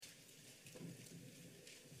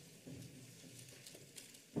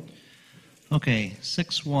Okay,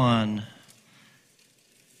 6:1.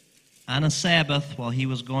 On a Sabbath, while he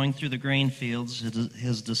was going through the grain fields,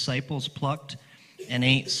 his disciples plucked and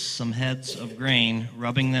ate some heads of grain,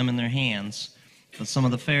 rubbing them in their hands. But some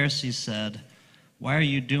of the Pharisees said, "Why are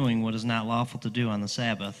you doing what is not lawful to do on the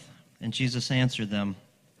Sabbath?" And Jesus answered them,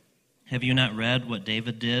 "Have you not read what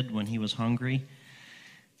David did when he was hungry?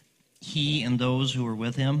 He and those who were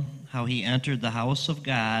with him, how he entered the house of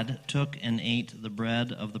God, took and ate the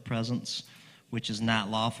bread of the presence, which is not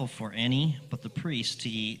lawful for any but the priest to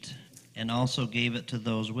eat, and also gave it to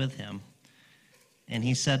those with him. And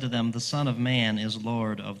he said to them, 'The Son of Man is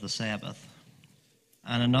Lord of the Sabbath.'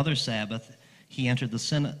 On another Sabbath, he entered the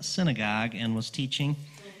synagogue and was teaching,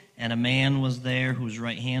 and a man was there whose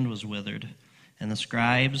right hand was withered. And the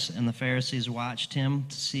scribes and the Pharisees watched him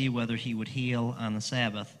to see whether he would heal on the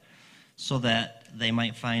Sabbath, so that they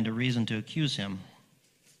might find a reason to accuse him.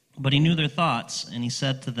 But he knew their thoughts, and he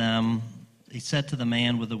said to the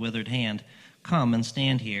man with the withered hand, 'Come and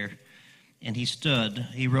stand here.' And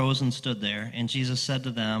he rose and stood there. And Jesus said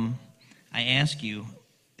to them, 'I ask you,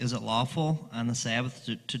 is it lawful on the Sabbath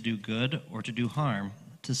to do good or to do harm,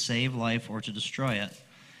 to save life or to destroy it?'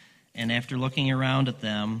 And after looking around at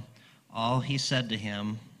them, all he said to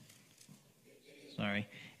him,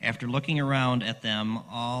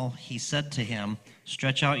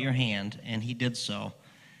 'Stretch out your hand.' And he did so,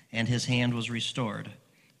 and his hand was restored.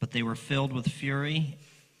 But they were filled with fury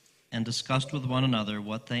and discussed with one another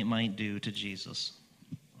what they might do to Jesus."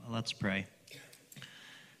 Let's pray.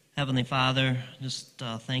 Heavenly Father, just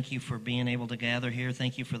thank you for being able to gather here.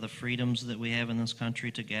 Thank you for the freedoms that we have in this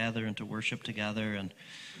country to gather and to worship together. And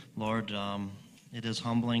Lord, it is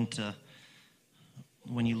humbling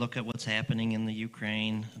when you look at what's happening in the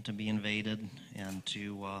Ukraine, to be invaded and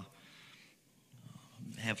to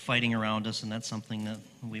have fighting around us, and that's something that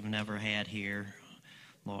we've never had here,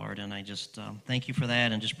 Lord. And I just thank you for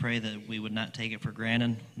that, and just pray that we would not take it for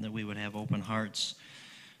granted, that we would have open hearts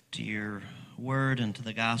to your word and to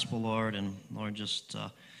the gospel, Lord. And Lord, just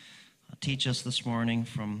teach us this morning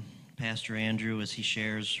from Pastor Andrew as he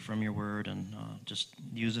shares from your word, and just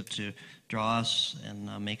use it to draw us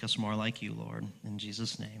and make us more like you, Lord. In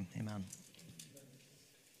Jesus' name, amen.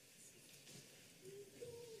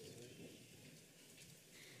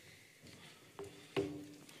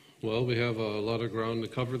 Well, we have a lot of ground to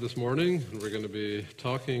cover this morning, and we're going to be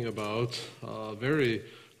talking about a very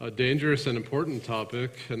dangerous and important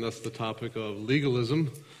topic, and that's the topic of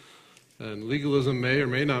legalism. And legalism may or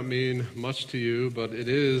may not mean much to you, but it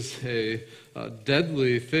is a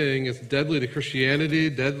deadly thing. It's deadly to Christianity,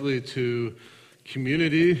 deadly to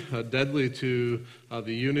community, deadly to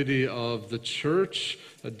the unity of the church,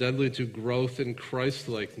 deadly to growth in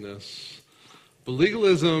Christ-likeness. But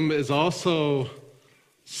legalism is also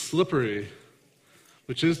slippery,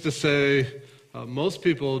 which is to say, most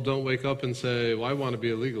people don't wake up and say, "Well, I want to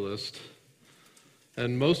be a legalist."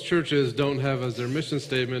 And most churches don't have as their mission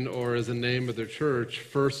statement or as the name of their church,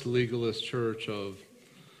 First Legalist Church of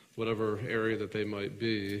whatever area that they might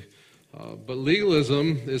be. But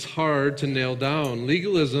legalism is hard to nail down.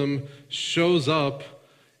 Legalism shows up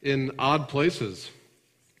in odd places.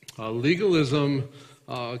 Legalism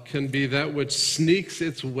can be that which sneaks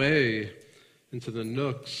its way into the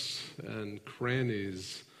nooks and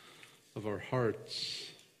crannies of our hearts.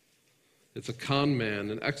 It's a con man,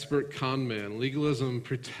 an expert con man. Legalism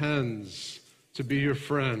pretends to be your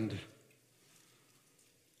friend,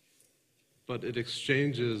 but it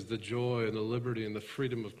exchanges the joy and the liberty and the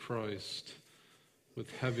freedom of Christ with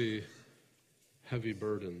heavy, heavy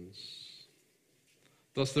burdens.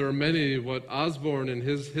 Thus, there are many, what Osborne in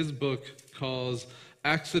his book calls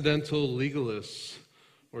accidental legalists,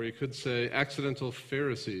 or you could say accidental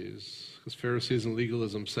Pharisees, because Pharisees and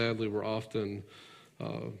legalism, sadly, were often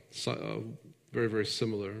very, very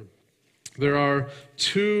similar. There are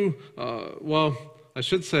two, I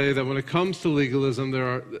should say that when it comes to legalism,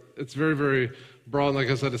 it's very, very broad. Like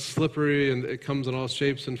I said, it's slippery and it comes in all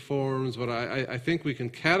shapes and forms, but I think we can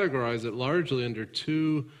categorize it largely under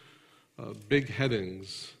two big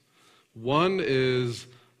headings. One is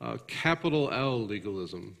capital L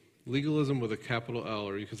legalism. Legalism with a capital L,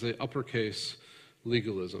 or you could say uppercase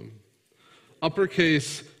legalism.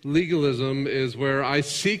 Uppercase legalism is where I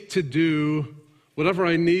seek to do whatever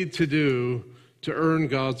I need to do to earn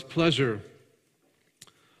God's pleasure.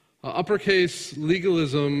 Uppercase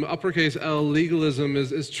legalism, uppercase L legalism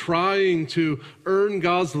is trying to earn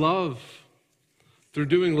God's love through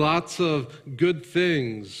doing lots of good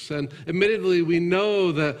things. And admittedly, we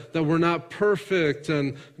know that we're not perfect,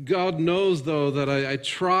 and God knows, though, that I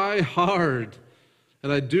try hard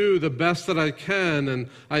And I do the best that I can, and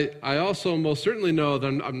I also most certainly know that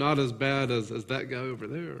I'm not as bad as that guy over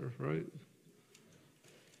there, right?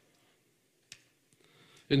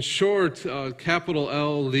 In short, capital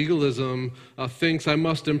L legalism thinks I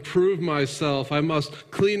must improve myself, I must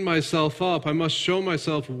clean myself up, I must show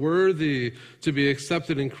myself worthy to be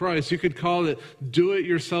accepted in Christ. You could call it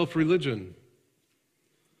do-it-yourself religion.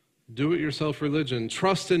 Do-it-yourself religion.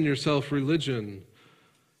 Trust in yourself religion.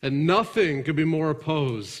 And nothing could be more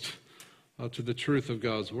opposed to the truth of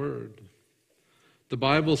God's word. The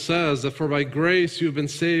Bible says that for by grace you have been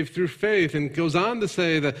saved through faith, and goes on to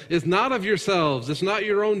say that it's not of yourselves, it's not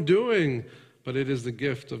your own doing, but it is the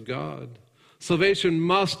gift of God. Salvation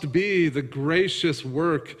must be the gracious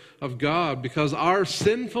work of God because our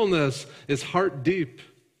sinfulness is heart deep.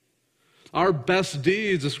 Our best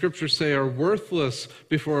deeds, the scriptures say, are worthless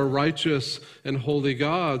before a righteous and holy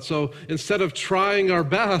God. So instead of trying our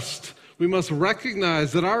best, we must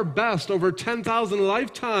recognize that our best over 10,000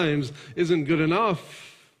 lifetimes isn't good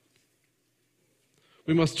enough.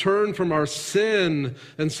 We must turn from our sin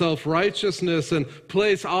and self-righteousness and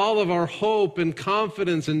place all of our hope and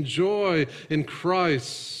confidence and joy in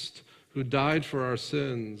Christ, who died for our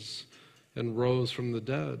sins and rose from the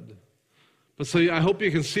dead. But so I hope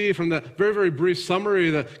you can see from that very, very brief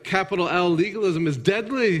summary that capital L legalism is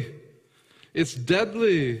deadly. It's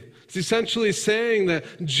deadly. It's essentially saying that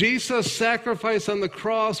Jesus' sacrifice on the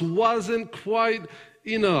cross wasn't quite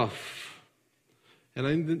enough. And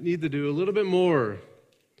I need to do a little bit more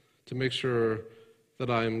to make sure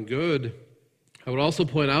that I'm good. I would also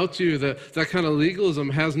point out to you that that kind of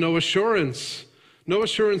legalism has no assurance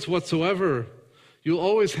whatsoever. You'll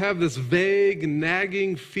always have this vague,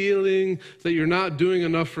 nagging feeling that you're not doing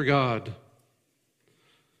enough for God.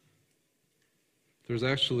 There's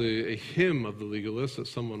actually a hymn of the legalists that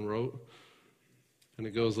someone wrote, and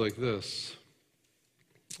it goes like this.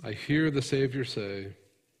 I hear the Savior say,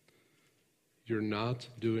 you're not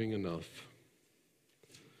doing enough.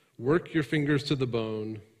 Work your fingers to the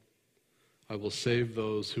bone. I will save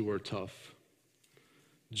those who are tough.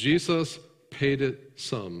 Jesus paid it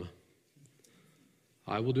some.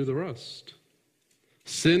 I will do the rest.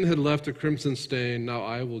 Sin had left a crimson stain. Now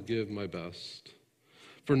I will give my best.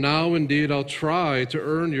 For now, indeed, I'll try to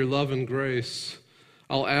earn your love and grace.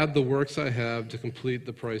 I'll add the works I have to complete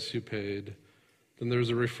the price you paid. Then there's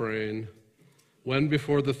a refrain. When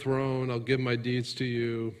before the throne, I'll give my deeds to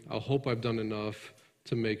you. I'll hope I've done enough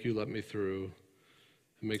to make you let me through.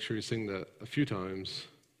 And make sure you sing that a few times.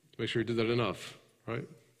 Make sure you did that enough, right?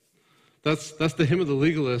 That's the hymn of the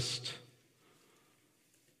legalist.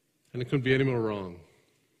 And it couldn't be any more wrong.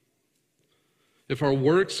 If our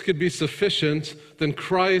works could be sufficient, then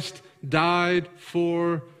Christ died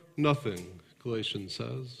for nothing, Galatians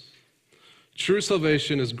says. True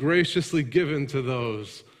salvation is graciously given to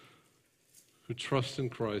those who trust in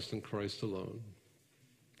Christ and Christ alone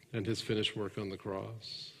and his finished work on the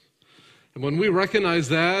cross. And when we recognize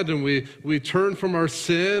that and we turn from our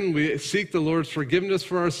sin, we seek the Lord's forgiveness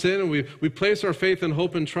for our sin, and we place our faith and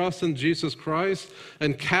hope and trust in Jesus Christ,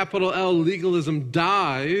 and capital L legalism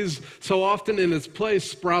dies, so often in its place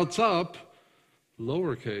sprouts up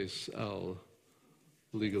lowercase l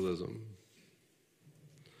legalism.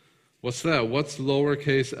 What's that? What's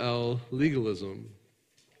lowercase l legalism?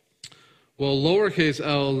 Well, lowercase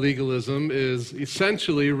l legalism is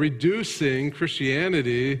essentially reducing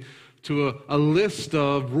Christianity to a list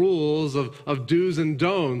of rules of do's and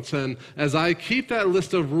don'ts. And as I keep that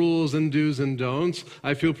list of rules and do's and don'ts,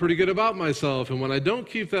 I feel pretty good about myself. And when I don't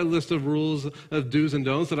keep that list of rules of do's and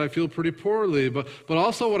don'ts, then I feel pretty poorly. But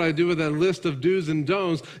also what I do with that list of do's and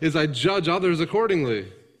don'ts is I judge others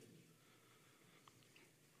accordingly.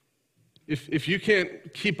 If you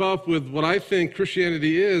can't keep up with what I think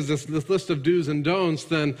Christianity is, this list of do's and don'ts,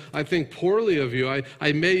 then I think poorly of you.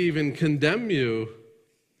 I may even condemn you.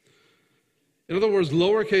 In other words,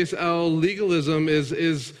 lowercase l legalism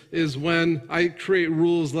is when I create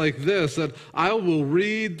rules like this, that I will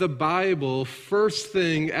read the Bible first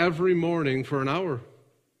thing every morning for an hour.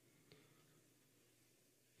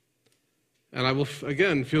 And I will,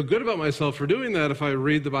 again, feel good about myself for doing that if I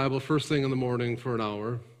read the Bible first thing in the morning for an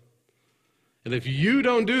hour. And if you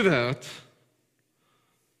don't do that,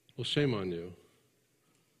 well, shame on you.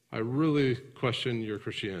 I really question your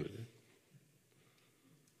Christianity.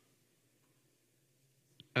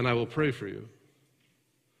 And I will pray for you.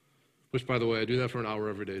 Which, by the way, I do that for an hour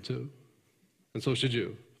every day, too. And so should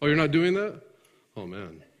you. Oh, you're not doing that? Oh,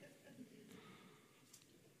 man.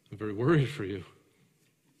 I'm very worried for you.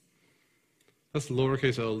 That's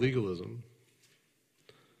lowercase l legalism.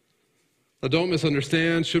 Now, don't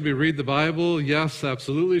misunderstand. Should we read the Bible? Yes,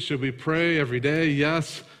 absolutely. Should we pray every day?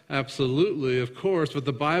 Yes, absolutely, of course. But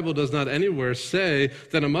the Bible does not anywhere say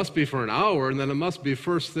that it must be for an hour and that it must be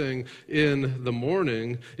first thing in the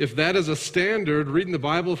morning. If that is a standard, reading the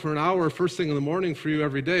Bible for an hour first thing in the morning for you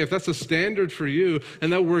every day, if that's a standard for you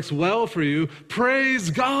and that works well for you, praise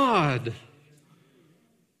God.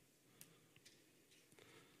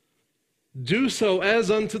 Do so as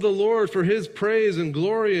unto the Lord for his praise and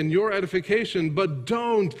glory and your edification, but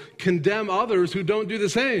don't condemn others who don't do the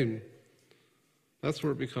same. That's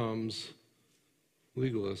where it becomes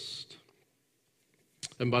legalist.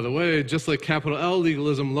 And by the way, just like capital L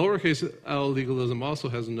legalism, lowercase l legalism also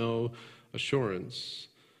has no assurance.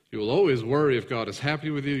 You will always worry if God is happy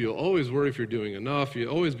with you. You'll always worry if you're doing enough.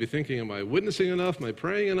 You'll always be thinking, am I witnessing enough? Am I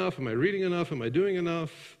praying enough? Am I reading enough? Am I doing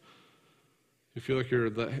enough? You feel like you're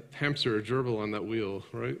the hamster or gerbil on that wheel,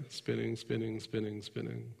 right? Spinning, spinning, spinning,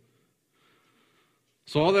 spinning.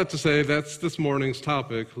 So all that to say, that's this morning's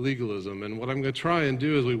topic, legalism. And what I'm going to try and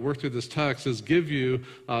do as we work through this text is give you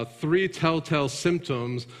 3 telltale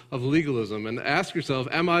symptoms of legalism. And ask yourself,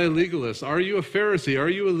 am I a legalist? Are you a Pharisee? Are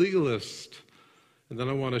you a legalist? And then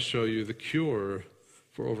I want to show you the cure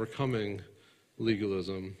for overcoming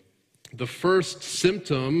legalism. The first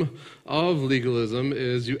symptom of legalism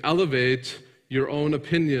is you elevate your own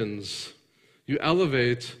opinions. You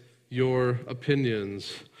elevate your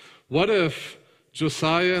opinions. What if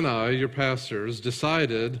Josiah and I, your pastors,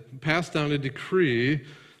 passed down a decree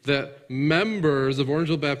that members of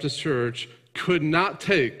Orangeville Baptist Church could not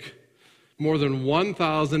take more than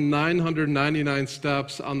 1,999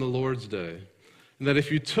 steps on the Lord's Day? And that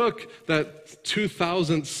if you took that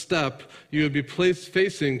 2,000th step, you would be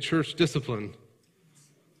facing church discipline.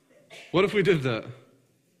 What if we did that?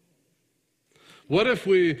 What if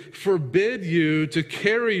we forbid you to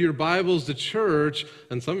carry your Bibles to church?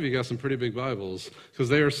 And some of you got some pretty big Bibles because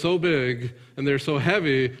they are so big and they're so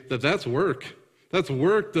heavy that that's work. That's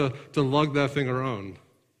work to lug that thing around.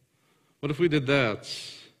 What if we did that?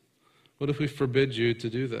 What if we forbid you to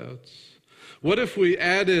do that? What if we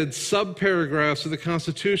added subparagraphs to the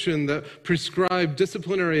Constitution that prescribe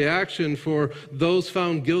disciplinary action for those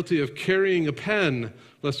found guilty of carrying a pen,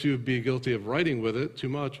 lest you be guilty of writing with it too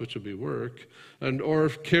much, which would be work, or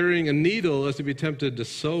carrying a needle lest you be tempted to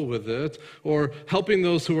sew with it, or helping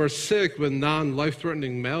those who are sick with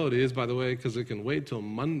non-life-threatening maladies, by the way, because it can wait till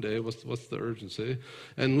Monday, what's the urgency,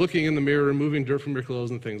 and looking in the mirror, removing dirt from your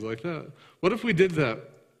clothes and things like that. What if we did that?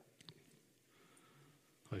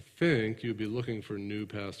 I think you'd be looking for new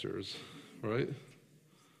pastors, right?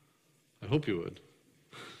 I hope you would.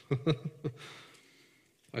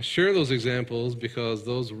 I share those examples because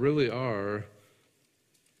those really are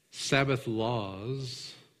Sabbath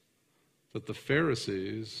laws that the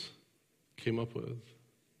Pharisees came up with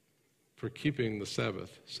for keeping the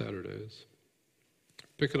Sabbath Saturdays.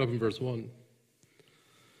 Pick it up in verse 1.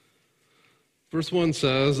 Verse 1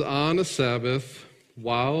 says, on a Sabbath,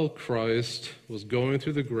 while Christ was going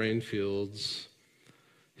through the grain fields,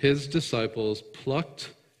 his disciples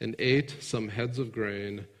plucked and ate some heads of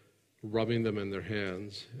grain, rubbing them in their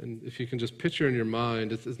hands. And if you can just picture in your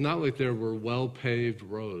mind, it's not like there were well-paved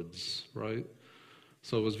roads, right?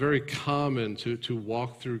 So it was very common to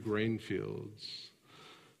walk through grain fields.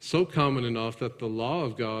 So common enough that the law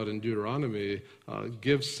of God in Deuteronomy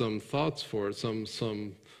gives some thoughts for it,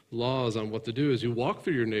 some laws on what to do as you walk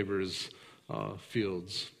through your neighbor's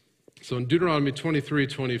fields. So in Deuteronomy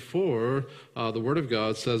 23:24, the Word of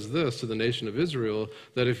God says this to the nation of Israel,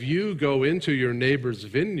 that if you go into your neighbor's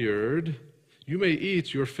vineyard, you may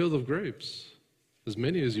eat your fill of grapes, as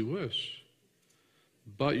many as you wish,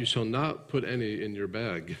 but you shall not put any in your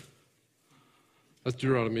bag. That's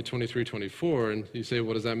Deuteronomy 23:24, and you say,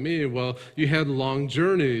 what does that mean? Well, you had long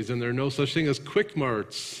journeys, and there are no such thing as quick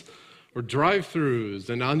marts or drive-thrus,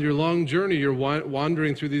 and on your long journey, you're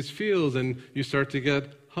wandering through these fields, and you start to get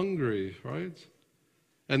hungry, right?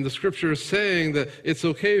 And the scripture is saying that it's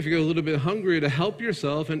okay if you get a little bit hungry to help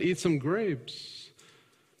yourself and eat some grapes.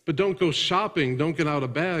 But don't go shopping, don't get out a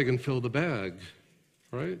bag and fill the bag,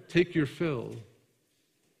 right? Take your fill.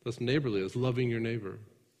 That's neighborly, that's loving your neighbor.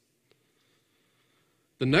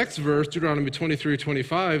 The next verse, Deuteronomy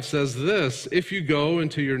 23:25, says this, if you go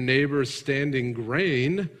into your neighbor's standing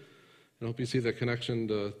grain, I hope you see that connection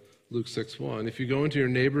to Luke 6:1. If you go into your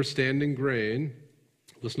neighbor's standing grain,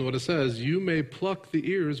 listen to what it says, you may pluck the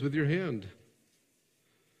ears with your hand,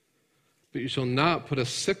 but you shall not put a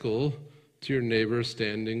sickle to your neighbor's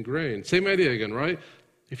standing grain. Same idea again, right?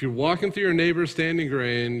 If you're walking through your neighbor's standing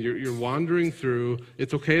grain, you're wandering through,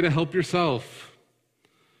 it's okay to help yourself,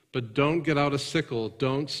 but don't get out a sickle.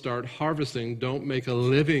 Don't start harvesting. Don't make a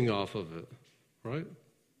living off of it, right?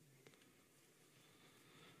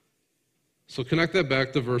 So connect that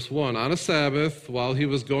back to verse 1. On a Sabbath, while he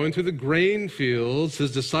was going through the grain fields,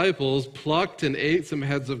 his disciples plucked and ate some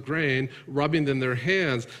heads of grain, rubbing them in their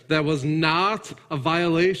hands. That was not a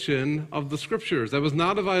violation of the Scriptures. That was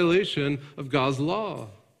not a violation of God's law.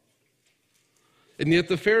 And yet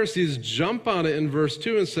the Pharisees jump on it in verse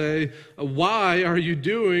 2 and say, why are you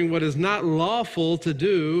doing what is not lawful to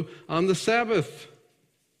do on the Sabbath?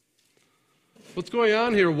 What's going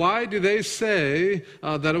on here? Why do they say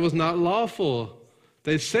that it was not lawful?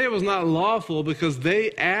 They say it was not lawful because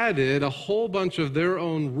they added a whole bunch of their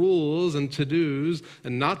own rules and to-dos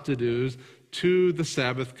and not to-dos to the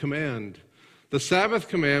Sabbath command. The Sabbath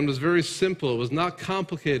command was very simple. It was not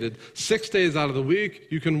complicated. 6 days out of the week,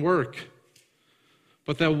 you can work.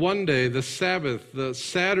 But that one day, the Sabbath, the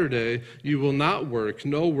Saturday, you will not work.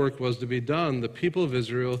 No work was to be done. The people of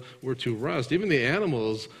Israel were to rest. Even the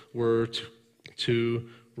animals were to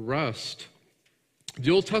rest. The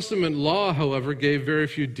Old Testament law, however, gave very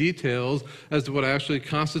few details as to what actually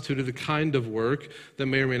constituted the kind of work that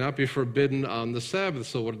may or may not be forbidden on the Sabbath.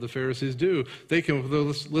 So what did the Pharisees do? They came up with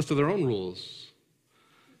a list of their own rules.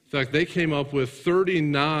 In fact, they came up with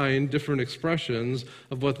 39 different expressions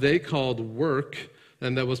of what they called work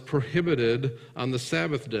and that was prohibited on the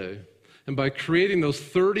Sabbath day. And by creating those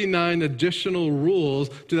 39 additional rules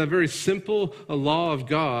to that very simple law of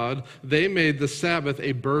God, they made the Sabbath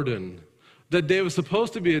a burden. That day was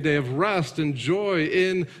supposed to be a day of rest and joy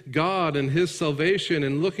in God and His salvation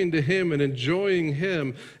and looking to Him and enjoying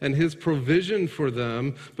Him and His provision for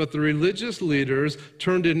them. But the religious leaders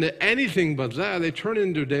turned into anything but that. They turned it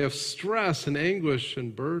into a day of stress and anguish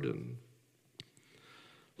and burden.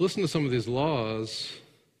 Listen to some of these laws.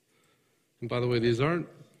 And by the way,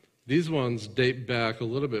 these ones date back a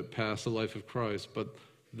little bit past the life of Christ, but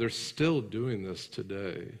they're still doing this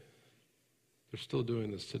today. They're still doing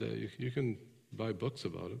this today. You can buy books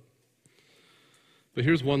about it. But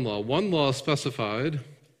here's one law. One law specified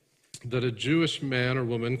that a Jewish man or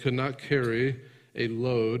woman could not carry a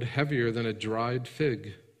load heavier than a dried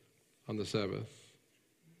fig on the Sabbath.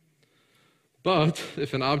 But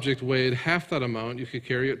if an object weighed half that amount, you could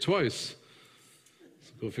carry it twice.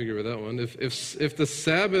 So go figure with that one. If the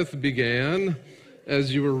Sabbath began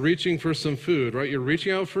as you were reaching for some food, right? You're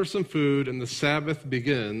reaching out for some food and the Sabbath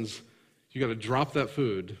begins, you got to drop that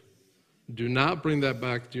food. Do not bring that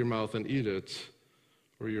back to your mouth and eat it,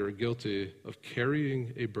 or you're guilty of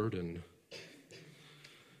carrying a burden.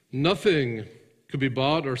 Nothing could be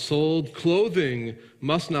bought or sold. Clothing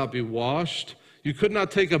must not be washed. You could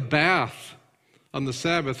not take a bath on the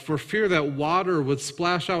Sabbath for fear that water would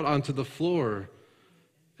splash out onto the floor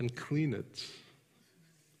and clean it.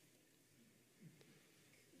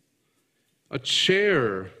 A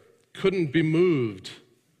chair couldn't be moved.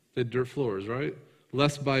 The dirt floors, right?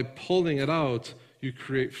 Lest by pulling it out, you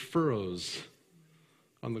create furrows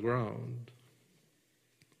on the ground.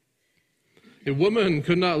 A woman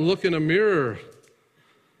could not look in a mirror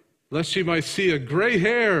lest she might see a gray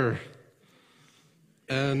hair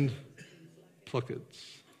and pluck it.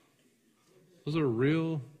 Those are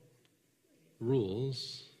real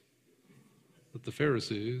rules that the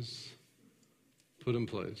Pharisees put in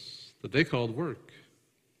place, that they called work.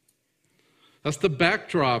 That's the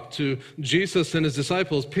backdrop to Jesus and his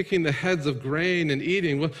disciples picking the heads of grain and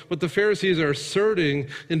eating. What the Pharisees are asserting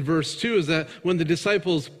in verse 2 is that when the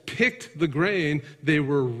disciples picked the grain, they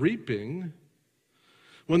were reaping.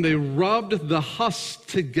 When they rubbed the husks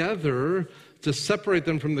together to separate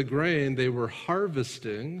them from the grain, they were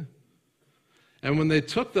harvesting. And when they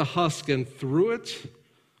took the husk and threw it,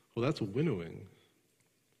 well, that's winnowing.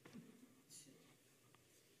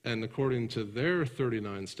 And according to their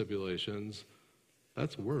 39 stipulations,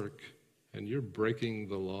 that's work, and you're breaking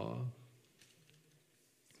the law.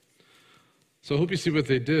 So I hope you see what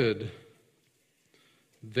they did.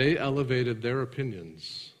 They elevated their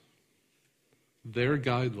opinions, their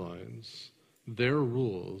guidelines, their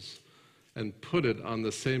rules, and put it on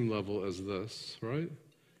the same level as this, right?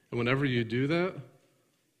 And whenever you do that,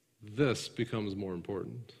 this becomes more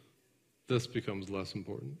important. This becomes less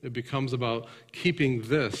important. It becomes about keeping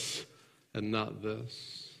this and not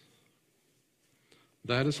this.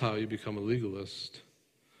 That is how you become a legalist.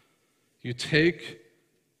 You take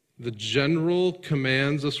the general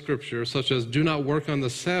commands of Scripture, such as do not work on the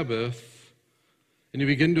Sabbath, and you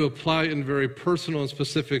begin to apply it in very personal and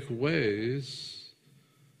specific ways,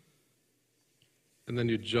 and then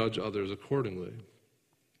you judge others accordingly.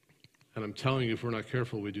 And I'm telling you, if we're not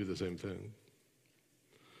careful, we do the same thing.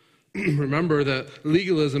 Remember that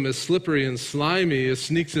legalism is slippery and slimy. It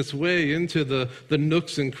sneaks its way into the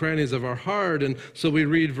nooks and crannies of our heart. And so we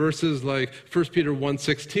read verses like 1 Peter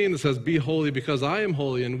 1:16 that says, "Be holy because I am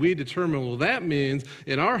holy." And we determine, well, that means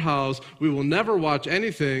in our house we will never watch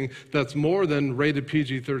anything that's more than rated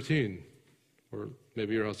PG-13. Or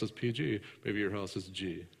maybe your house is PG. Maybe your house is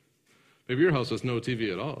G. Maybe your house has no TV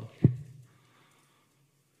at all.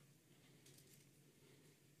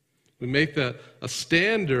 We make that a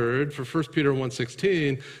standard for 1 Peter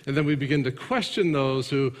 1:16, and then we begin to question those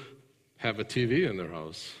who have a TV in their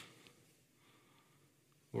house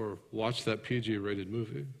or watch that PG-rated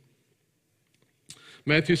movie.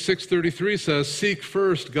 Matthew 6:33 says, "Seek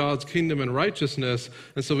first God's kingdom and righteousness."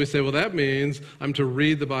 And so we say, well, that means I'm to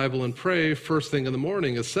read the Bible and pray first thing in the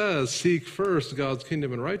morning. It says, "Seek first God's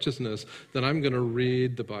kingdom and righteousness." Then I'm going to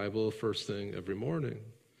read the Bible first thing every morning.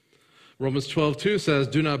 Romans 12:2 says,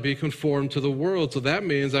 "Do not be conformed to the world." So that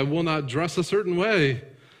means I will not dress a certain way.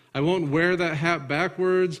 I won't wear that hat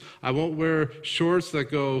backwards. I won't wear shorts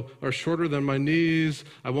that are shorter than my knees.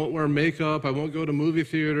 I won't wear makeup. I won't go to movie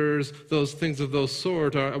theaters, those things of those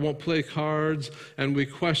sort. I won't play cards. And we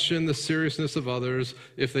question the seriousness of others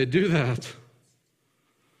if they do that.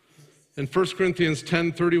 In 1 Corinthians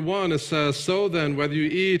 10:31, it says, "So then, whether you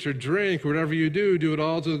eat or drink or whatever you do, do it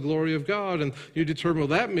all to the glory of God." And you determine, well,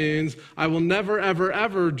 that means I will never, ever,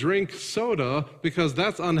 ever drink soda because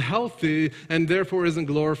that's unhealthy and therefore isn't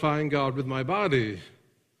glorifying God with my body.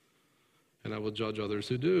 And I will judge others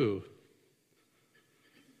who do.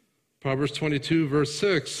 Proverbs 22, verse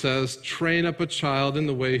 6 says, "Train up a child in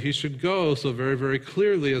the way he should go." So very, very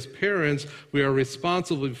clearly, as parents, we are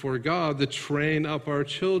responsible before God to train up our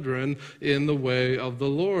children in the way of the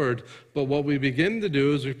Lord. But what we begin to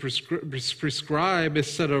do is we prescribe a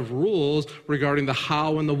set of rules regarding the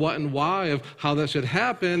how and the what and why of how that should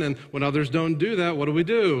happen. And when others don't do that, what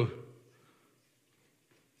do?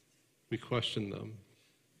 We question them.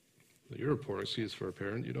 You're a poor excuse for a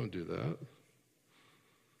parent. You don't do that.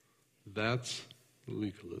 That's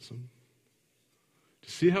legalism. Do you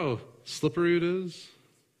see how slippery it is?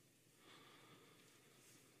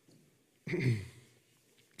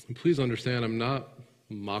 And please understand, I'm not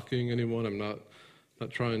mocking anyone. I'm not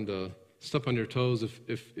trying to step on your toes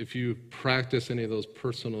if you practice any of those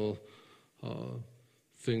personal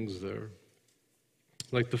things there.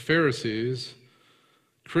 Like the Pharisees,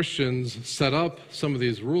 Christians set up some of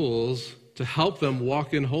these rules to help them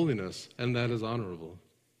walk in holiness, and that is honorable.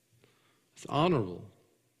 It's honorable.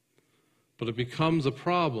 But it becomes a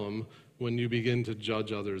problem when you begin to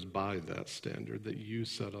judge others by that standard that you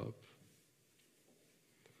set up.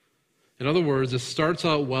 In other words, it starts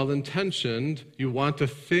out well-intentioned. You want to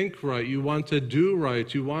think right. You want to do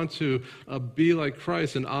right. You want to be like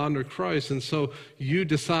Christ and honor Christ. And so you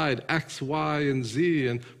decide X, Y, and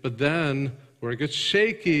Z. But then where it gets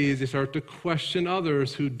shaky is you start to question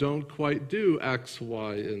others who don't quite do X,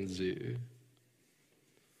 Y, and Z.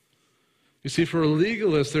 You see, for a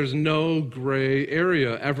legalist, there's no gray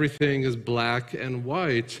area. Everything is black and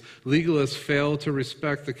white. Legalists fail to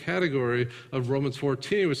respect the category of Romans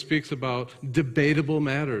 14, which speaks about debatable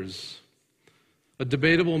matters. A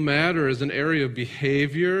debatable matter is an area of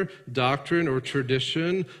behavior, doctrine, or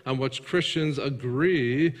tradition on which Christians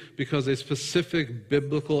agree because a specific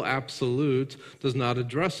biblical absolute does not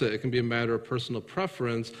address it. It can be a matter of personal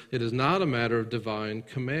preference. It is not a matter of divine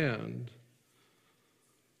command.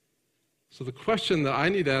 So the question that I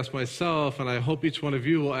need to ask myself, and I hope each one of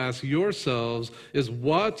you will ask yourselves, is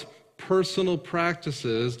what personal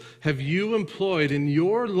practices have you employed in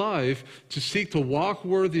your life to seek to walk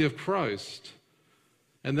worthy of Christ?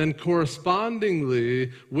 And then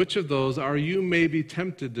correspondingly, which of those are you maybe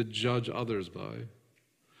tempted to judge others by?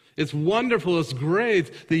 It's wonderful, it's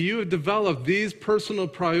great that you have developed these personal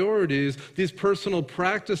priorities, these personal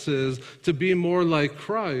practices to be more like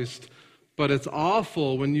Christ. But it's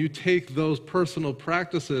awful when you take those personal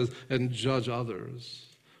practices and judge others.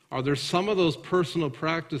 Are there some of those personal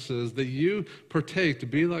practices that you partake to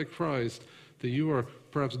be like Christ that you are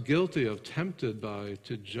perhaps guilty of, tempted by,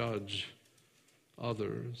 to judge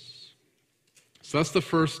others? So that's the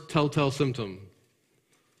first telltale symptom.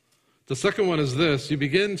 The second one is this: you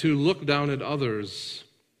begin to look down at others.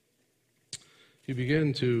 You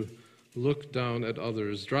begin to look down at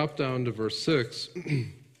others. Drop down to verse 6.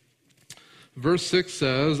 Verse 6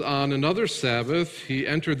 says, "On another Sabbath, he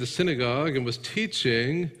entered the synagogue and was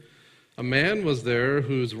teaching. A man was there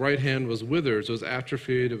whose right hand was withered." So it was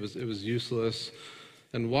atrophied, it was useless.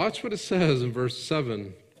 And watch what it says in verse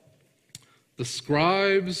 7. The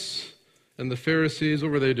scribes and the Pharisees,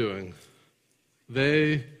 what were they doing?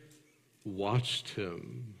 They watched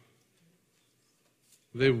him.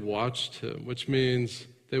 They watched him, which means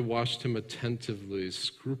they watched him attentively,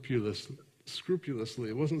 scrupulously.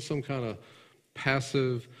 It wasn't some kind of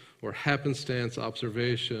passive or happenstance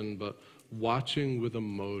observation, but watching with a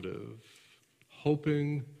motive,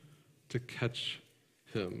 hoping to catch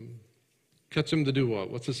him. Catch him to do what?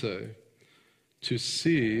 What's it say? To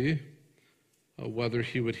see whether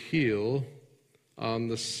he would heal on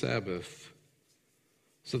the Sabbath,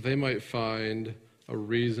 so they might find a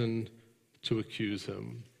reason to accuse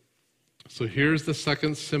him. So here's the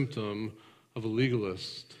second symptom of a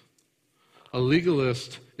legalist. A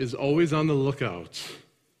legalist is always on the lookout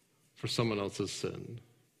for someone else's sin.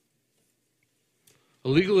 A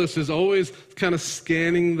legalist is always kind of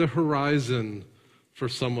scanning the horizon for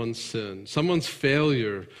someone's sin, someone's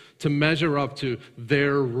failure to measure up to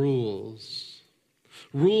their rules.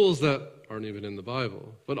 Rules that aren't even in the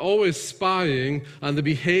Bible, but always spying on the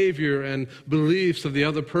behavior and beliefs of the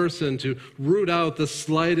other person to root out the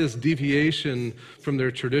slightest deviation from their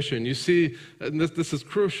tradition. You see, and this is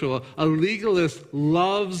crucial, a legalist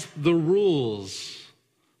loves the rules,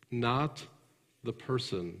 not the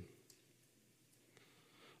person.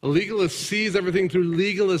 A legalist sees everything through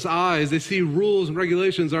legalist eyes. They see rules and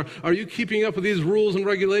regulations. Are you keeping up with these rules and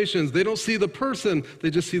regulations? They don't see the person, they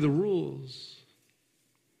just see the rules.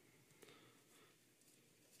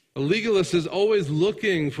 A legalist is always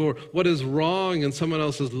looking for what is wrong in someone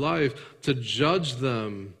else's life to judge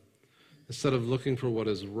them instead of looking for what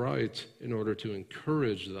is right in order to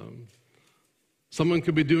encourage them. Someone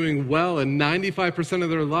could be doing well in 95% of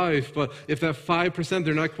their life, but if that 5%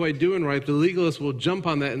 they're not quite doing right, the legalist will jump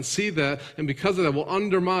on that and see that, and because of that will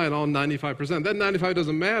undermine all 95%. That 95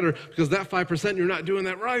 doesn't matter because that 5% you're not doing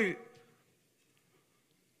that right.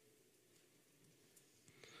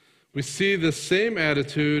 We see the same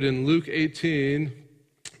attitude in Luke 18,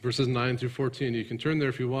 verses 9 through 14. You can turn there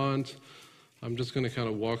if you want. I'm just going to kind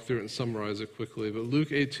of walk through it and summarize it quickly. But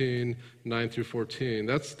Luke 18, 9 through 14,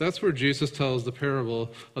 that's where Jesus tells the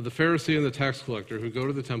parable of the Pharisee and the tax collector who go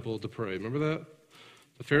to the temple to pray. Remember that?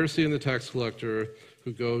 The Pharisee and the tax collector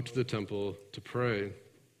who go to the temple to pray.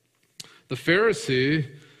 The Pharisee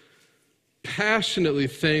passionately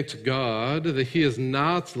thanked God that he is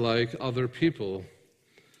not like other people.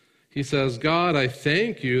 He says, God, I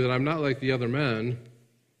thank you that I'm not like the other men,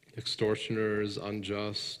 extortioners,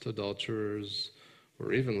 unjust, adulterers,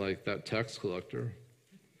 or even like that tax collector.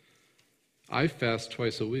 I fast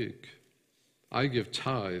twice a week. I give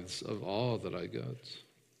tithes of all that I get.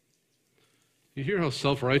 You hear how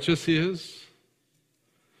self-righteous he is?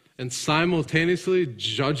 And simultaneously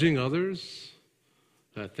judging others?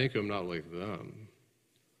 I think I'm not like them.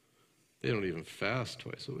 They don't even fast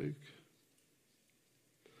twice a week.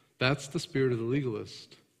 That's the spirit of the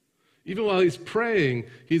legalist. Even while he's praying,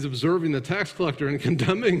 he's observing the tax collector and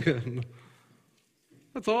condemning him.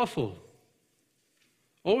 That's awful.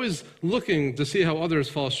 Always looking to see how others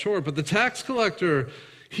fall short. But the tax collector,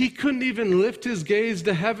 he couldn't even lift his gaze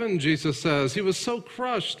to heaven, Jesus says. He was so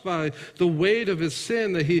crushed by the weight of his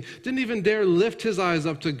sin that he didn't even dare lift his eyes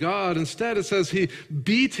up to God. Instead, it says he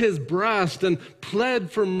beat his breast and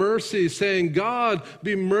pled for mercy, saying, God,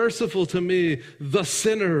 be merciful to me, the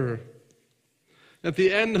sinner. At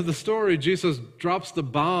the end of the story, Jesus drops the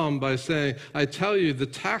bomb by saying, I tell you, the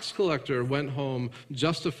tax collector went home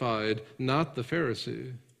justified, not the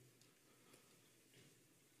Pharisee.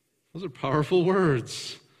 Those are powerful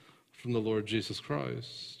words from the Lord Jesus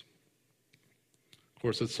Christ. Of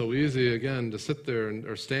course, it's so easy, again, to sit there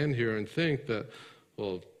or stand here and think that,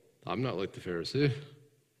 well, I'm not like the Pharisee.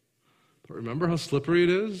 But remember how slippery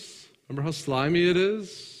it is? Remember how slimy it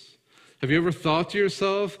is? Have you ever thought to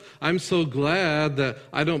yourself, I'm so glad that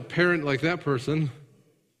I don't parent like that person.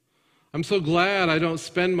 I'm so glad I don't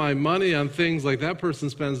spend my money on things like that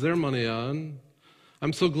person spends their money on.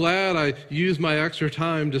 I'm so glad I use my extra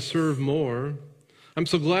time to serve more. I'm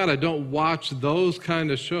so glad I don't watch those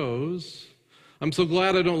kind of shows. I'm so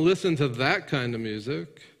glad I don't listen to that kind of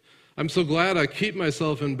music. I'm so glad I keep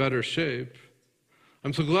myself in better shape.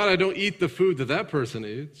 I'm so glad I don't eat the food that that person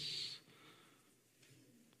eats.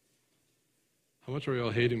 How much are y'all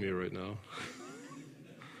hating me right now?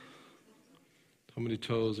 How many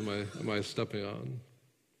toes am I stepping on?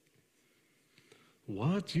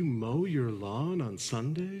 What? You mow your lawn on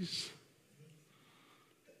Sundays?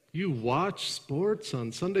 You watch sports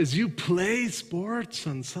on Sundays? You play sports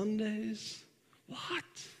on Sundays? What?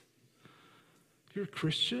 You're a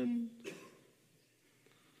Christian?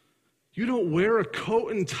 You don't wear a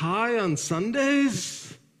coat and tie on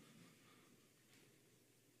Sundays?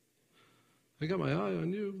 I got my eye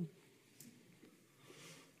on you.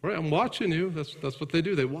 Right, I'm watching you. That's what they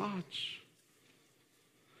do. They watch.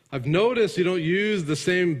 I've noticed you don't use the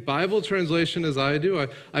same Bible translation as I do.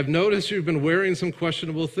 I've noticed you've been wearing some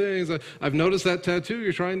questionable things. I've noticed that tattoo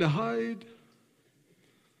you're trying to hide.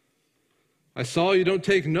 I saw you don't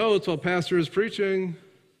take notes while pastor is preaching. In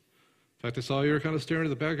fact, I saw you were kind of staring at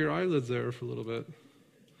the back of your eyelids there for a little bit.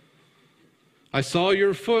 I saw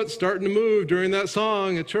your foot starting to move during that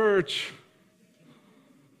song at church.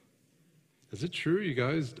 Is it true you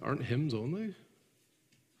guys aren't hymns only?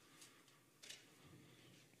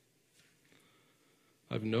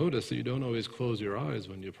 I've noticed that you don't always close your eyes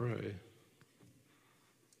when you pray.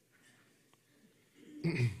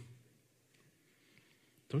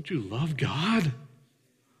 Don't you love God?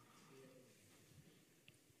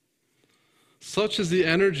 Such is the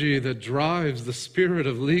energy that drives the spirit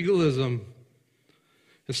of legalism.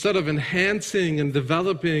 Instead of enhancing and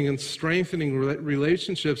developing and strengthening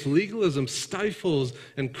relationships, legalism stifles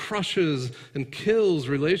and crushes and kills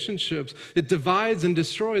relationships. It divides and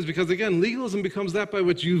destroys because, again, legalism becomes that by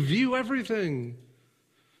which you view everything.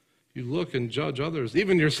 You look and judge others,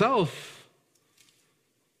 even yourself.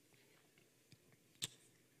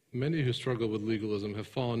 Many who struggle with legalism have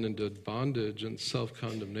fallen into bondage and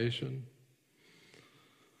self-condemnation.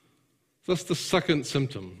 That's the second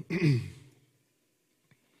symptom.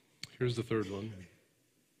 Here's the third one.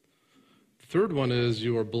 The third one is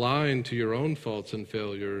you are blind to your own faults and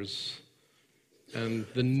failures and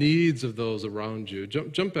the needs of those around you.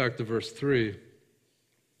 Jump back to verse 3.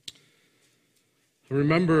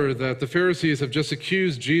 Remember that the Pharisees have just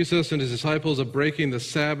accused Jesus and his disciples of breaking the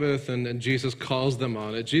Sabbath, and Jesus calls them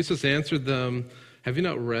on it. Jesus answered them, have you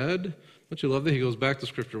not read? Don't you love that? He goes back to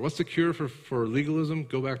Scripture. What's the cure for legalism?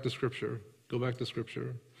 Go back to Scripture. Go back to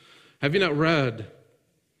Scripture. Have you not read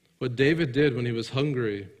what David did when he was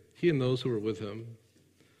hungry, he and those who were with him?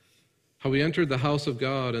 How he entered the house of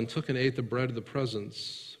God and took and ate the bread of the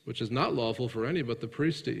presence, which is not lawful for any but the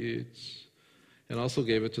priest to eat, and also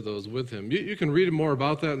gave it to those with him. You can read more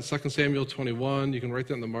about that in 2 Samuel 21. You can write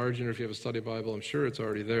that in the margin, or if you have a study Bible, I'm sure it's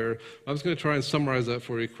already there. I was going to try and summarize that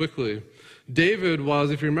for you quickly. David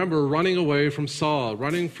was, if you remember, running away from Saul,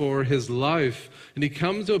 running for his life, and he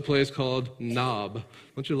comes to a place called Nob.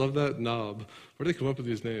 Don't you love that? Nob. Where do they come up with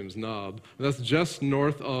these names? Nob. And that's just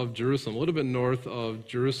north of Jerusalem, a little bit north of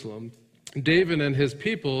Jerusalem. David and his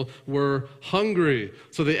people were hungry,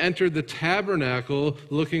 so they entered the tabernacle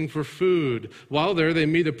looking for food. While there, they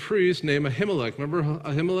meet a priest named Ahimelech. Remember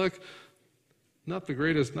Ahimelech? Not the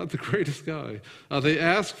greatest guy. They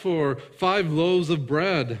ask for 5 loaves of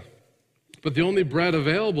bread, but the only bread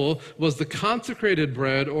available was the consecrated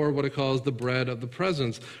bread, or what it calls the bread of the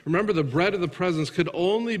presence. Remember, the bread of the presence could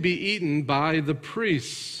only be eaten by the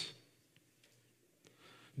priests.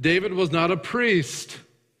 David was not a priest,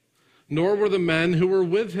 nor were the men who were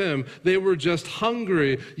with him. They were just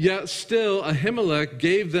hungry, yet still Ahimelech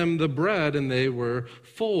gave them the bread and they were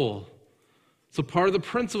full. So part of the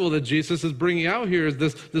principle that Jesus is bringing out here is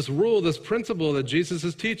this rule, this principle that Jesus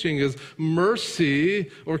is teaching is mercy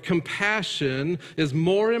or compassion is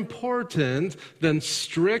more important than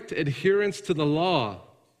strict adherence to the law.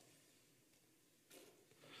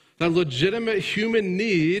 That legitimate human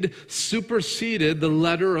need superseded the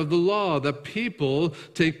letter of the law, that people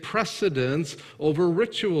take precedence over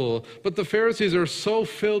ritual. But the Pharisees are so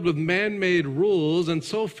filled with man-made rules and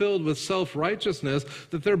so filled with self-righteousness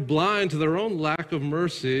that they're blind to their own lack of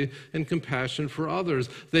mercy and compassion for others.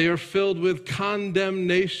 They are filled with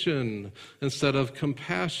condemnation instead of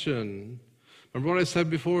compassion. Remember what I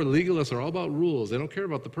said before? Legalists are all about rules. They don't care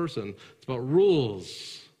about the person. It's about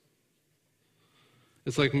rules.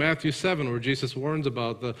 It's like Matthew 7, where Jesus warns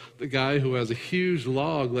about the guy who has a huge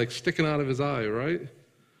log like sticking out of his eye, right?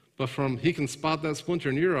 But he can spot that splinter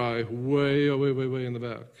in your eye way in the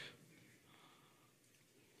back.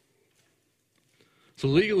 So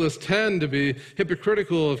legalists tend to be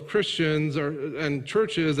hypocritical of Christians and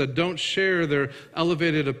churches that don't share their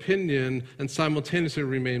elevated opinion and simultaneously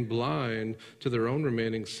remain blind to their own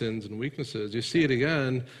remaining sins and weaknesses. You see it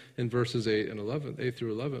again in verses 8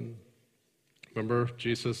 through 11. Remember,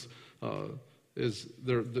 Jesus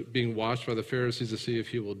they're being watched by the Pharisees to see if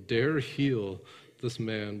he will dare heal this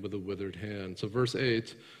man with a withered hand. So verse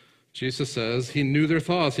 8, Jesus says he knew their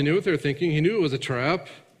thoughts. He knew what they were thinking. He knew it was a trap.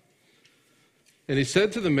 And he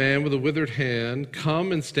said to the man with a withered hand,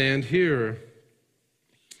 come and stand here.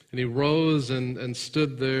 And he rose and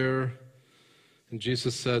stood there. And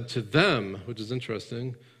Jesus said to them, which is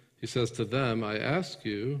interesting, he says to them, I ask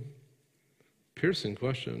you, piercing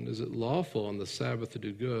question, is it lawful on the Sabbath to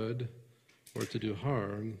do good or to do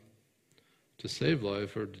harm, to save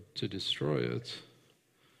life or to destroy it?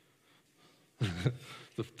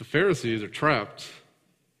 The Pharisees are trapped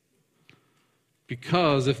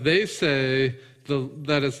Because if they say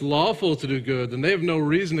that it's lawful to do good, then they have no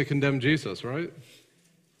reason to condemn Jesus, right?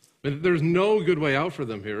 There's no good way out for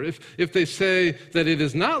them here. If they say that it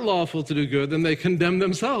is not lawful to do good, then they condemn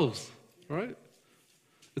themselves, right?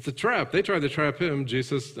 It's a trap. They tried to trap him.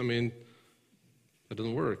 Jesus, that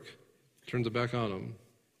doesn't work. Turns it back on them.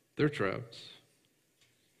 They're trapped.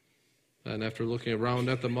 And after looking around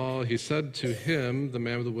at them all, he said to him, the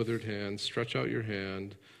man with the withered hand, "Stretch out your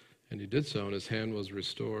hand." And he did so, and his hand was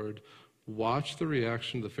restored. Watch the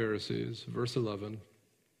reaction of the Pharisees. Verse 11.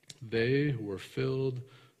 They were filled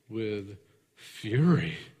with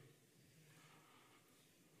fury.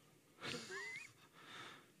 Do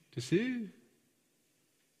you see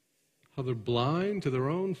how they're blind to their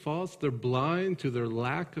own faults? They're blind to their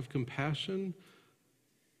lack of compassion,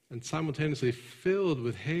 and simultaneously filled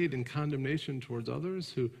with hate and condemnation towards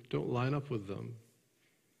others who don't line up with them.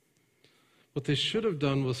 What they should have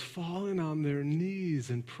done was fallen on their knees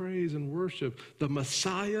in praise and worship. The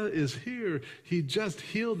Messiah is here. He just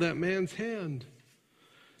healed that man's hand.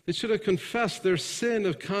 They should have confessed their sin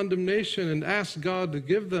of condemnation and asked God to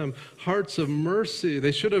give them hearts of mercy.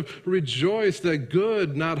 They should have rejoiced that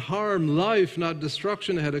good, not harm, life, not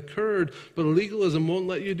destruction had occurred. But legalism won't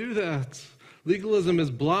let you do that. Legalism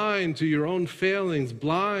is blind to your own failings,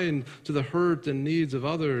 blind to the hurt and needs of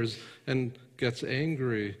others, and gets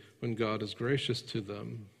angry when God is gracious to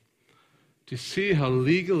them. Do you see how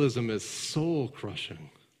legalism is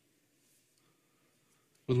soul-crushing?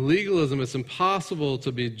 With legalism, it's impossible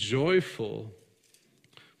to be joyful.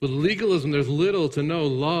 With legalism, there's little to no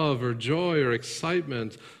love or joy or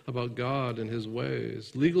excitement about God and his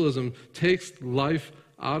ways. Legalism takes life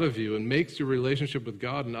out of you and makes your relationship with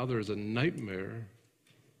God and others a nightmare.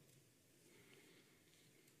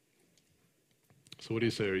 So what do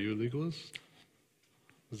you say? Are you a legalist?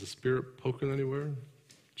 Is the Spirit poking anywhere?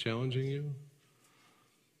 Challenging you?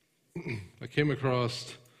 I came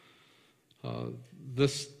across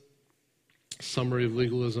this summary of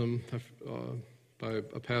legalism by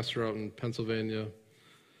a pastor out in Pennsylvania.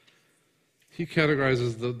 He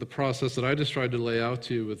categorizes the process that I just tried to lay out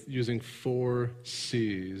to you with using 4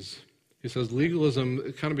 C's. He says legalism,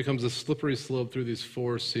 it kind of becomes a slippery slope through these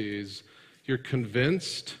 4 C's. You're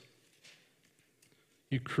convinced,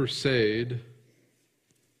 you crusade,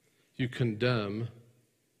 you condemn,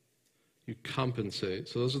 you compensate.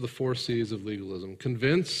 So those are the 4 C's of legalism.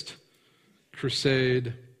 Convinced,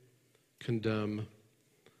 crusade, condemn,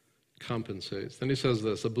 compensates. Then he says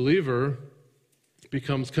this: a believer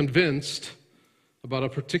becomes convinced about a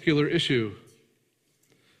particular issue.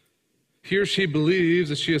 He or she believes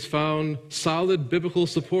that she has found solid biblical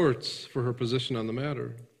supports for her position on the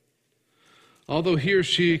matter. Although he or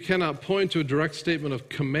she cannot point to a direct statement of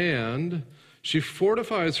command, she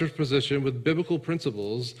fortifies her position with biblical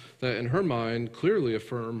principles that, in her mind, clearly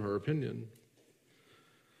affirm her opinion.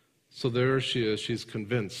 So there she is, she's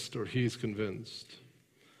convinced, or he's convinced.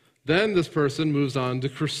 Then this person moves on to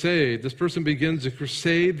crusade. This person begins to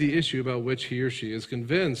crusade the issue about which he or she is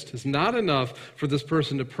convinced. It's not enough for this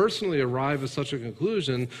person to personally arrive at such a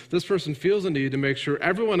conclusion. This person feels a need to make sure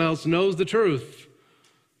everyone else knows the truth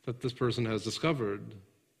that this person has discovered.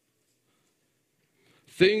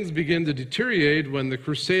 Things begin to deteriorate when the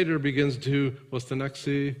crusader begins to, what's the next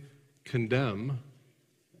C? Condemn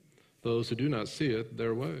those who do not see it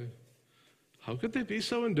their way. How could they be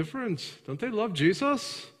so indifferent? Don't they love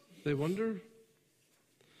Jesus? They wonder.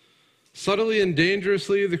 Subtly and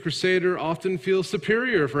dangerously, the crusader often feels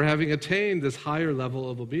superior for having attained this higher level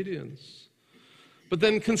of obedience. But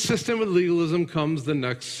then consistent with legalism comes the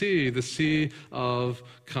next C, the C of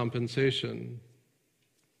compensation.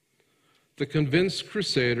 The convinced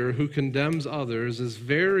crusader who condemns others is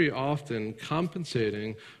very often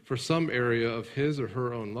compensating for some area of his or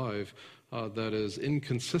her own life that is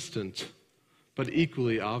inconsistent but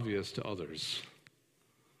equally obvious to others.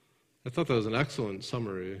 I thought that was an excellent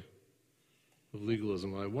summary of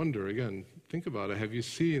legalism. I wonder, again, think about it. Have you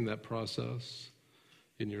seen that process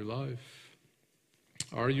in your life?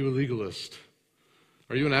 Are you a legalist?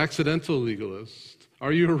 Are you an accidental legalist?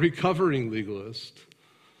 Are you a recovering legalist?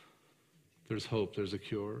 There's hope. There's a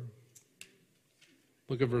cure.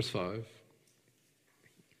 Look at verse 5.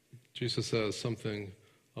 Jesus says something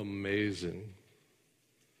amazing.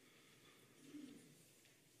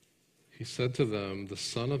 He said to them, "The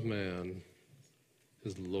Son of Man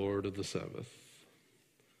is Lord of the Sabbath."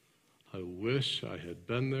 I wish I had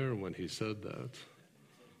been there when he said that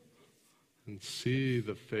and see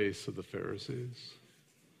the face of the Pharisees.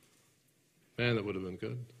 Man, that would have been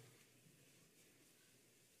good.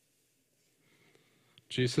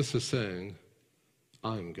 Jesus is saying,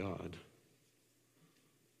 I'm God.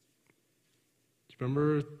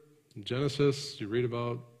 Remember in Genesis, you read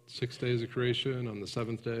about 6 days of creation. On the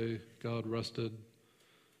seventh day, God rested.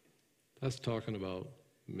 That's talking about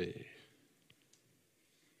me.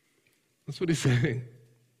 That's what he's saying.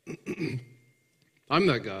 I'm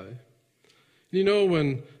that guy. You know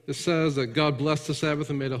when it says that God blessed the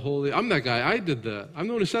Sabbath and made it holy? I'm that guy. I did that. I'm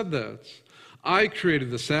the one who said that. I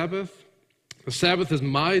created the Sabbath. The Sabbath is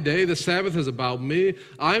my day. The Sabbath is about me.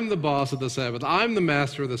 I'm the boss of the Sabbath. I'm the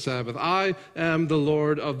master of the Sabbath. I am the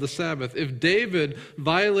Lord of the Sabbath. If David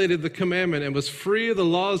violated the commandment and was free of the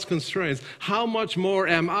law's constraints, how much more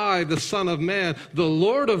am I, the Son of Man, the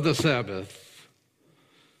Lord of the Sabbath?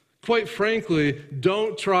 Quite frankly,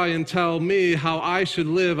 don't try and tell me how I should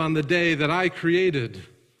live on the day that I created.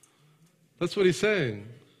 That's what he's saying.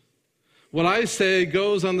 What I say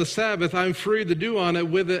goes on the Sabbath. I'm free to do on it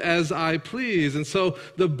with it as I please. And so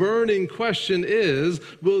the burning question is,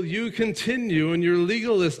 will you continue in your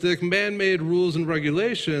legalistic man-made rules and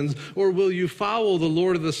regulations, or will you follow the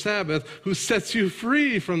Lord of the Sabbath who sets you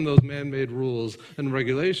free from those man-made rules and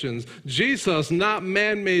regulations? Jesus, not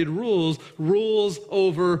man-made rules, rules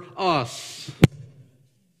over us.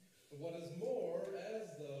 What is more, as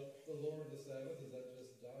the Lord of the Sabbath, as that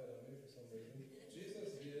just died on me for some reason,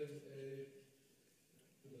 Jesus gives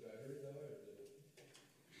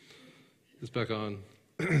It's back on.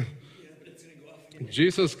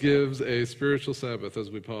 Jesus gives a spiritual Sabbath as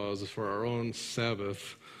we pause for our own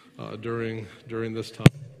Sabbath during this time.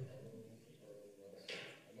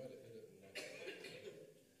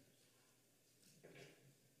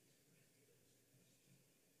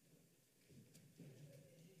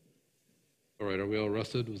 All right, are we all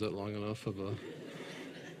rested? Was that long enough of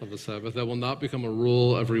a Sabbath? That will not become a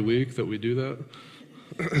rule every week that we do that.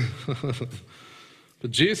 But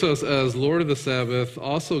Jesus, as Lord of the Sabbath,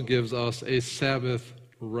 also gives us a Sabbath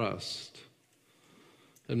rest.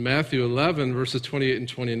 In Matthew 11, verses 28 and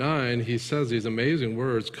 29, he says these amazing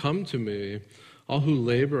words, "Come to me, all who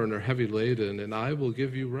labor and are heavy laden, and I will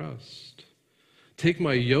give you rest. Take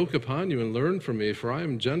my yoke upon you and learn from me, for I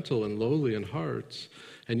am gentle and lowly in heart,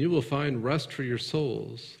 and you will find rest for your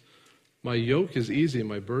souls. My yoke is easy,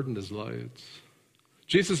 my burden is light."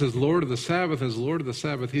 Jesus is Lord of the Sabbath. As Lord of the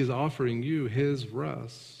Sabbath, he's offering you his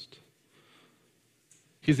rest.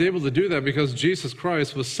 He's able to do that because Jesus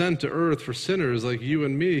Christ was sent to earth for sinners like you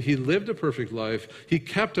and me. He lived a perfect life. He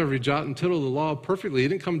kept every jot and tittle of the law perfectly. He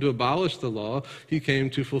didn't come to abolish the law. He came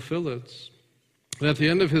to fulfill it. And at the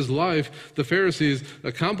end of his life, the Pharisees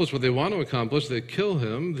accomplish what they want to accomplish. They kill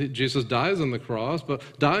him. Jesus dies on the cross, but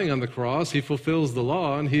dying on the cross, he fulfills the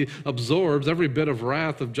law, and he absorbs every bit of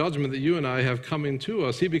wrath of judgment that you and I have coming to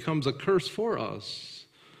us. He becomes a curse for us,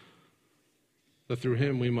 that through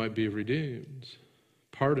him we might be redeemed,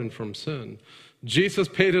 pardoned from sin. Jesus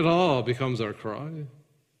paid it all becomes our cry.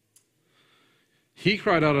 He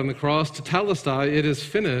cried out on the cross, "Tetelestai, it is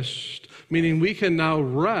finished," meaning we can now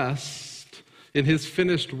rest in his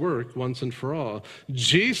finished work once and for all.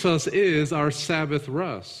 Jesus is our Sabbath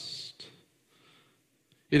rest.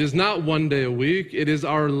 It is not one day a week, it is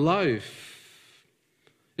our life.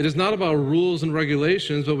 It is not about rules and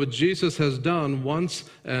regulations, but what Jesus has done once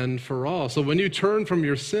and for all. So when you turn from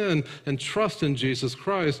your sin and trust in Jesus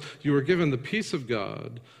Christ, you are given the peace of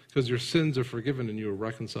God because your sins are forgiven and you are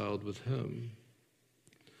reconciled with him.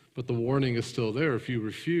 But the warning is still there. If you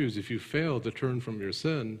refuse, if you fail to turn from your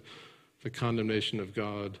sin, the condemnation of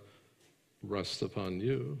God rests upon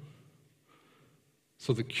you.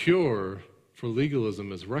 So the cure for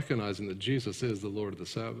legalism is recognizing that Jesus is the Lord of the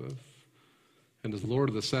Sabbath. And as Lord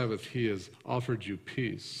of the Sabbath, he has offered you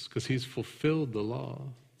peace because he's fulfilled the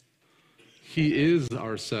law. He is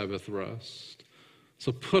our Sabbath rest.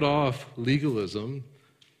 So put off legalism,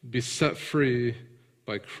 be set free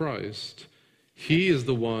by Christ. He is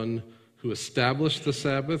the one who established the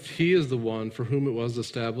Sabbath. He is the one for whom it was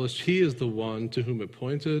established. He is the one to whom it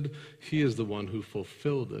pointed. He is the one who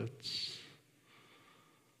fulfilled it.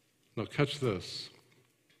 Now catch this.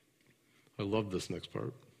 I love this next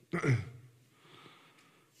part.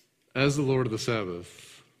 As the Lord of the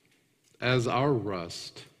Sabbath, as our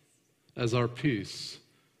rest, as our peace,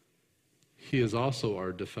 he is also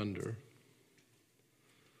our defender.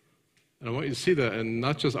 And I want you to see that in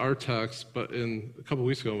not just our text, but in a couple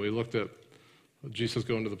weeks ago when we looked at Jesus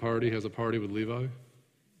going to the party, he has a party with Levi.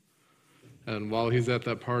 And while he's at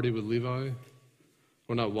that party with Levi,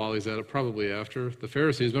 well, not while he's at it, probably after, the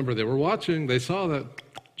Pharisees, remember, they were watching. They saw that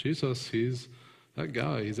Jesus, he's that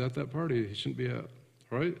guy. He's at that party he shouldn't be at,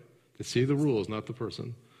 right? They see the rules, not the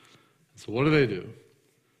person. So what do?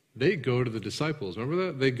 They go to the disciples. Remember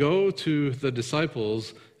that? They go to the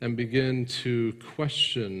disciples and begin to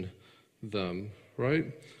question them, right?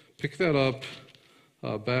 Pick that up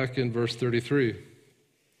back in verse 33.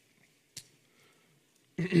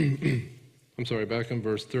 Back in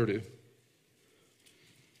verse 30.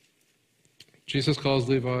 Jesus calls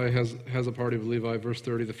Levi, has a party with Levi, verse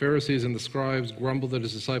 30. The Pharisees and the scribes grumbled at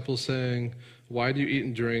his disciples, saying, "Why do you eat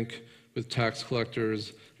and drink with tax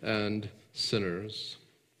collectors and sinners?"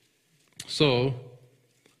 So,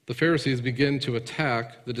 the Pharisees begin to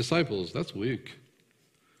attack the disciples. That's weak.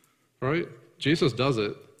 Right? Jesus does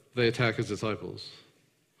it. They attack his disciples.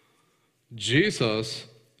 Jesus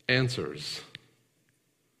answers.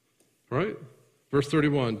 Right? Verse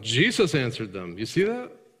 31, Jesus answered them. You see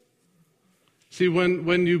that? See,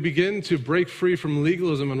 when you begin to break free from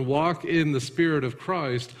legalism and walk in the Spirit of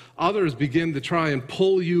Christ, others begin to try and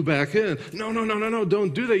pull you back in. No,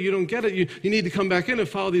 don't do that. You don't get it. You need to come back in and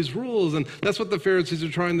follow these rules. And that's what the Pharisees are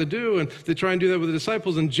trying to do. And they try and do that with the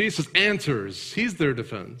disciples. And Jesus answers. He's their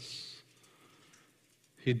defense.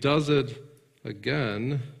 He does it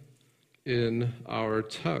again in our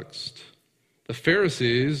text. The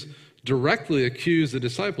Pharisees directly accuse the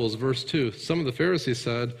disciples. Verse 2, some of the Pharisees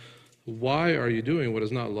said, "Why are you doing what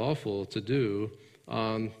is not lawful to do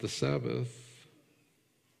on the Sabbath?"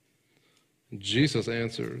 Jesus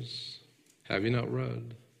answers, "Have you not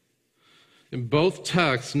read?" In both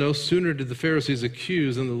texts, no sooner did the Pharisees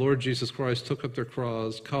accuse than the Lord Jesus Christ took up their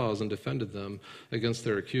cause and defended them against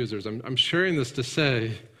their accusers. I'm sharing this to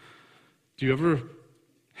say, do you ever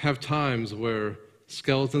have times where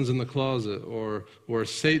skeletons in the closet or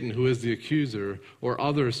Satan, who is the accuser, or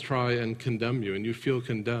others try and condemn you and you feel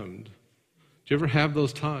condemned? Do you ever have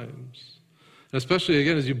those times? And especially,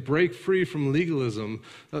 again, as you break free from legalism,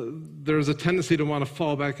 there's a tendency to want to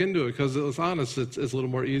fall back into it because, let's be honest, it's a little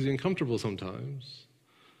more easy and comfortable sometimes.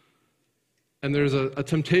 And there's a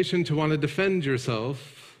temptation to want to defend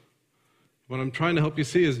yourself. What I'm trying to help you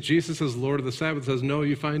see is Jesus, as Lord of the Sabbath, says, "No,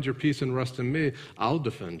 you find your peace and rest in me. I'll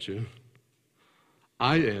defend you.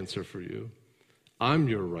 I answer for you. I'm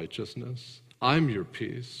your righteousness. I'm your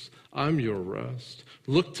peace. I'm your rest.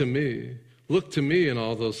 Look to me. Look to me in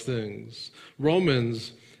all those things."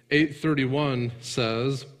 Romans 8:31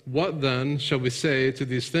 says, "What then shall we say to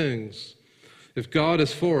these things? If God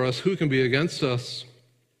is for us, who can be against us?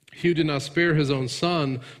 He who did not spare his own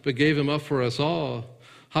son, but gave him up for us all,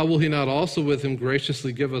 how will he not also with him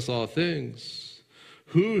graciously give us all things?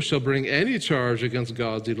 Who shall bring any charge against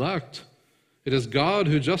God's elect? It is God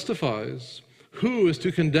who justifies. Who is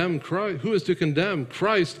to condemn Christ? Who is to condemn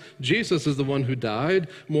Christ? Jesus is the one who died,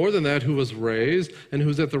 more than that, who was raised, and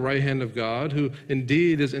who's at the right hand of God, who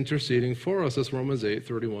indeed is interceding for us." That's Romans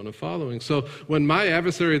 8:31 and following. So when my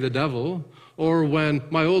adversary, the devil, or when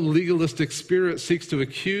my old legalistic spirit seeks to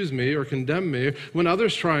accuse me or condemn me, when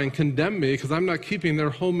others try and condemn me because I'm not keeping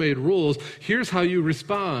their homemade rules, here's how you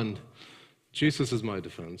respond. Jesus is my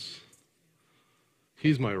defense.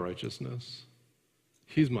 He's my righteousness.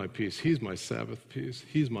 He's my peace. He's my Sabbath peace.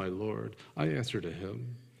 He's my Lord. I answer to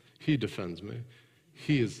him. He defends me.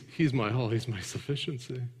 He's my all. He's my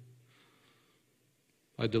sufficiency.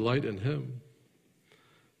 I delight in him.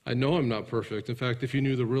 I know I'm not perfect. In fact, if you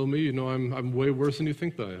knew the real me, you know I'm way worse than you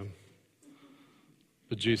think that I am.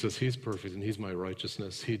 But Jesus, he's perfect, and he's my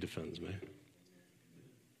righteousness. He defends me.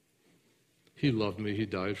 He loved me. He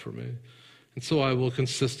died for me. And so I will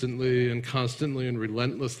consistently and constantly and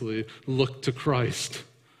relentlessly look to Christ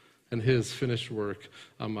and his finished work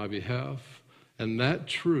on my behalf. And that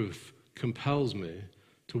truth compels me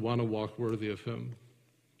to want to walk worthy of him.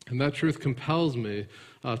 And that truth compels me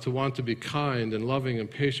to want to be kind and loving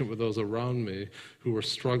and patient with those around me who are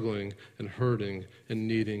struggling and hurting and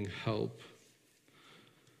needing help.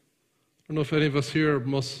 I don't know if any of us here,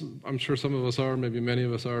 I'm sure some of us are, maybe many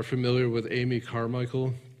of us are familiar with Amy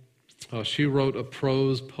Carmichael. She wrote a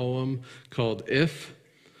prose poem called "If."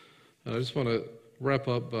 I just want to wrap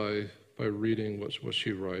up by reading what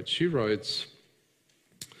she writes. She writes,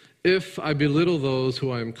 "If I belittle those who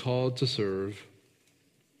I am called to serve,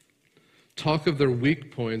 talk of their weak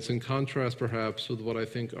points in contrast perhaps with what I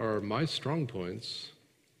think are my strong points,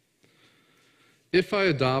 if I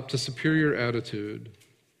adopt a superior attitude,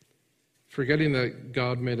 forgetting that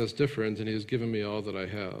God made us different and he has given me all that I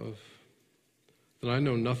have, then I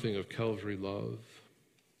know nothing of Calvary love.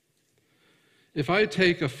 If I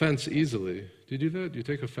take offense easily," do you do that? Do you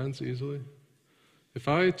take offense easily? If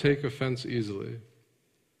I take offense easily,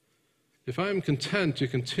 if I am content to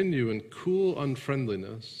continue in cool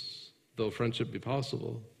unfriendliness, though friendship be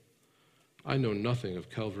possible, I know nothing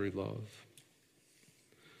of Calvary love.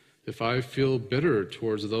 If I feel bitter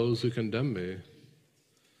towards those who condemn me,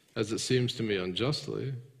 as it seems to me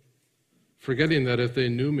unjustly, forgetting that if they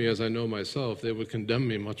knew me as I know myself, they would condemn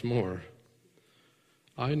me much more,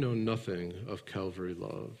 I know nothing of Calvary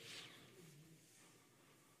love.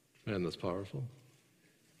 Man, that's powerful.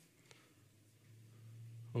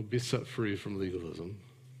 Oh, be set free from legalism.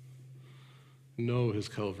 Know his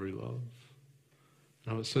Calvary love.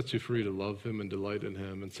 How it sets you free to love him and delight in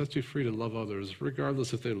him, and sets you free to love others,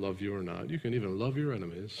 regardless if they love you or not. You can even love your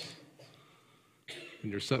enemies.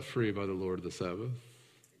 And you're set free by the Lord of the Sabbath.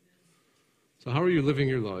 So how are you living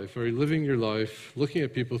your life? Are you living your life looking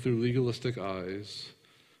at people through legalistic eyes,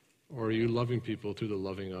 or are you loving people through the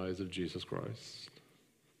loving eyes of Jesus Christ?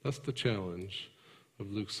 That's the challenge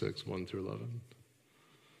of Luke 6, 1 through 11.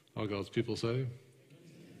 All God's people say,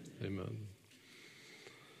 amen.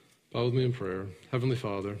 Bow with me in prayer. Heavenly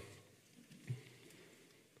Father,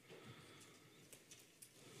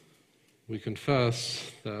 we confess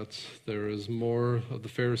that there is more of the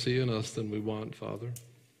Pharisee in us than we want, Father.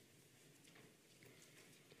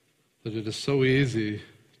 That it is so easy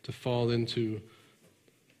to fall into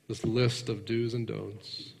this list of do's and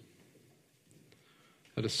don'ts.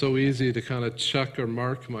 That it's so easy to kind of check or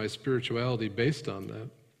mark my spirituality based on that.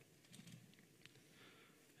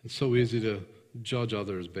 It's so easy to judge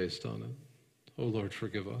others based on it. Oh Lord,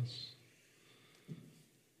 forgive us.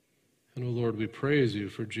 And oh Lord, we praise you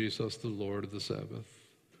for Jesus, the Lord of the Sabbath,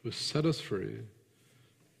 who has set us free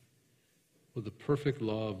with the perfect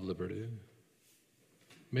law of liberty,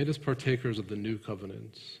 made us partakers of the new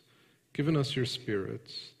covenant, given us your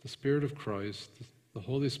Spirit, the Spirit of Christ, the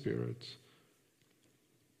Holy Spirit,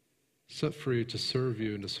 set free to serve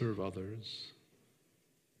you and to serve others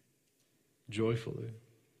joyfully,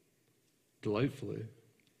 delightfully.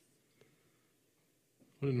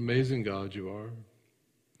 What an amazing God you are.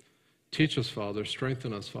 Teach us, Father,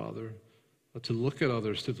 strengthen us, Father, to look at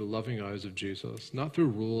others through the loving eyes of Jesus, not through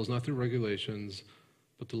rules, not through regulations,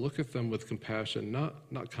 but to look at them with compassion,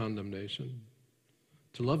 not condemnation.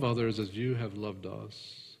 To love others as you have loved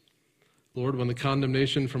us. Lord, when the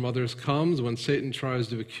condemnation from others comes, when Satan tries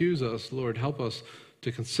to accuse us, Lord, help us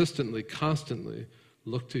to consistently, constantly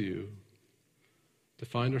look to you, to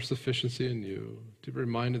find our sufficiency in you, to be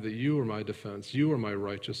reminded that you are my defense, you are my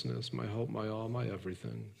righteousness, my hope, my all, my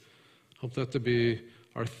everything. Help that to be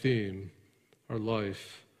our theme, our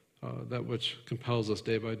life, that which compels us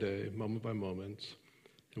day by day, moment by moment.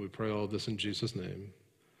 And we pray all this in Jesus' name.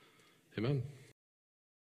 Amen.